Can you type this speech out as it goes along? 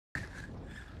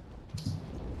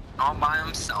all by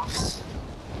themselves.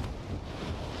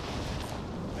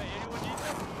 Hey, anyone need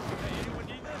this? Hey, anyone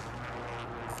need this?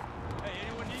 Hey,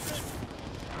 anyone need this?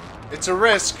 It's a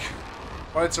risk,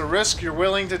 but it's a risk you're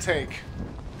willing to take.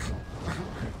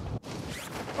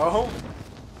 Oh.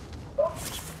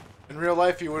 In real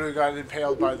life, you would have gotten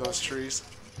impaled by those trees.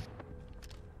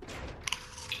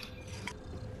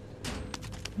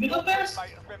 Middle bears?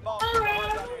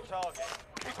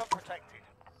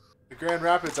 The Grand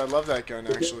Rapids, I love that gun,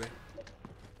 actually.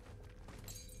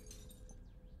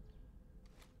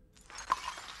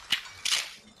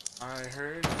 I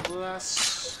heard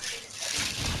glass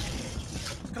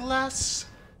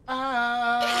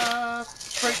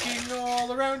breaking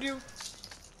all around you.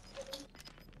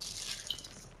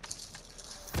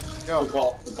 Yo, Good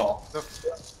call, good call.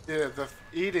 the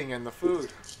eating and the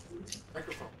food.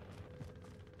 Microphone.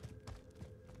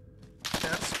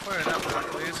 That's quite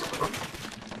enough, please.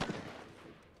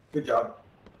 Good job.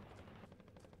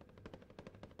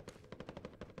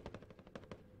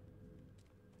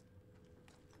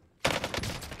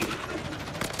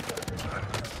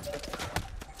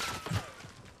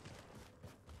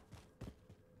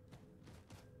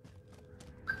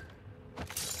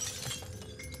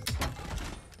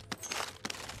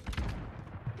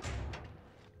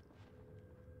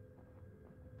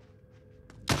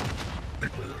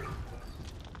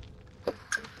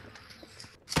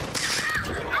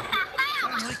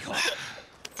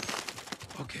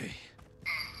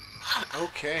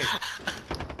 Okay.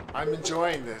 I'm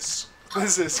enjoying this.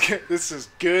 This is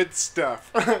good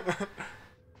stuff.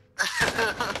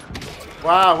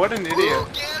 Wow, what an idiot. Ooh,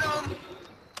 get him!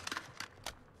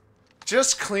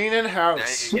 Just cleaning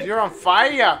house. You're on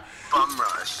fire. Bum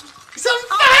rushed. He's on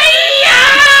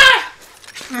fire!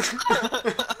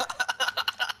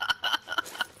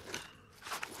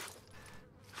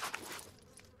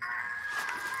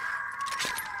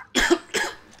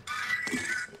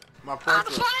 My point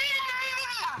was...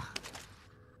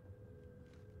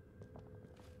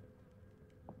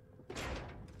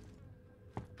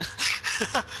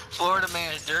 Florida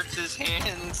man dirts his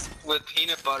hands with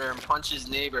peanut butter and punches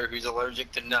neighbor who's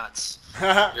allergic to nuts.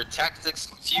 Your tactics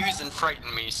confuse and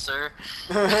frighten me, sir.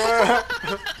 There's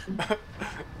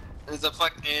a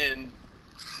fucking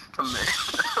command.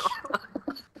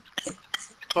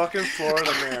 Fucking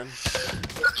Florida man.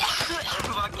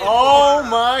 Oh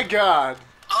my god.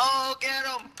 Oh, get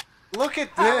him! Look at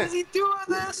How is this. he doing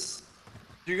this?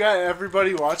 You got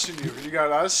everybody watching you. You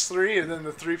got us three, and then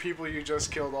the three people you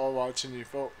just killed all watching you.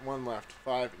 One left.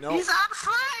 5. No. He's on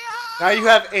fire! Now you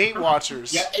have 8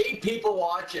 watchers. Yeah, 8 people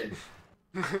watching.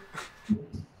 8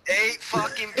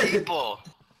 fucking people.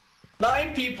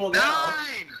 9 people now.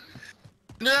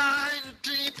 9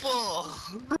 people.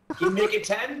 Can we make it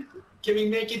 10? Can we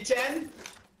make it 10?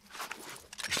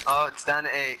 Oh, it's down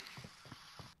to 8.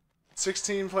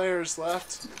 16 players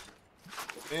left.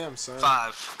 Damn, son.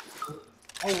 5.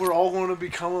 Oh, we're all going to be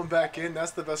coming back in.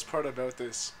 That's the best part about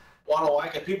this. Wanna why?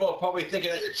 Because people are probably thinking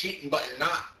that you're cheating, but you're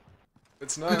not.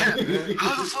 It's not. How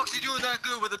the fuck's he doing that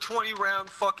good with a 20-round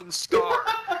fucking scar?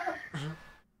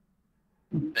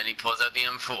 Then he pulls out the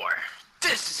M4.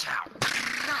 This is how.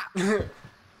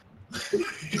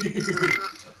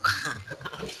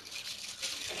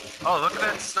 Oh, look at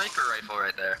that sniper rifle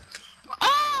right there.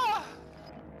 Ah!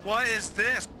 What is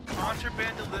this?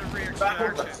 Contraband delivery Back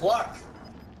with the extraction. cluck.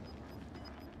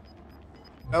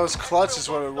 That was clutch is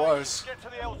what it was. Get to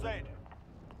the LZ.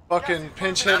 Fucking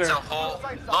pinch hitter. That's a whole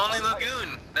Lonely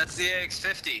Lagoon. That's the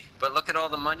AX-50. But look at all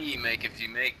the money you make if you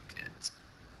make it.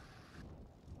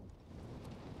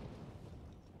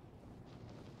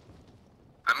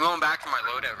 I'm going back to my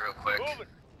loadout real quick. Moving.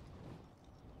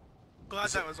 Glad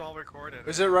that was all recorded.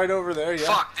 Is it right over there? Yeah.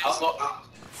 Fuck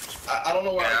this. I don't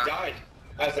know where Yeah. I died.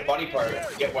 That's the funny part. I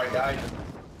forget where I died.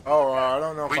 Oh, I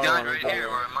don't know if We I died wanna right go here there.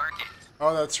 where I'm marking.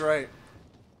 Oh, that's right.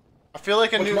 I feel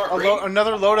like Which mark, right?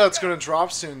 another loadout's gonna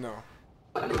drop soon, though.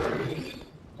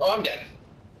 Oh, I'm dead.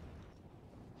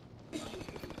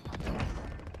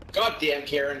 God damn,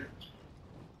 Karen.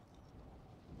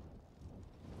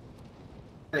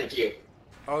 Thank you.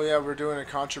 Oh yeah, we're doing a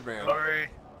contraband. Sorry.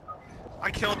 I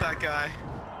killed that guy.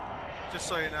 Just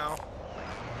so you know.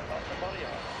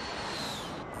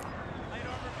 Light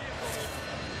armor vehicle.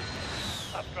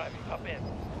 Stop driving. Hop in.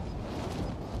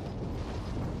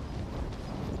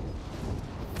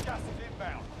 Gas is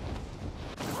inbound.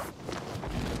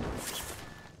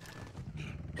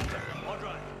 On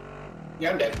drive.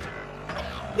 Yeah, I'm dead.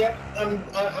 Yep,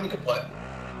 I'm kaput.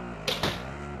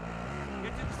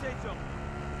 Get to the safe zone.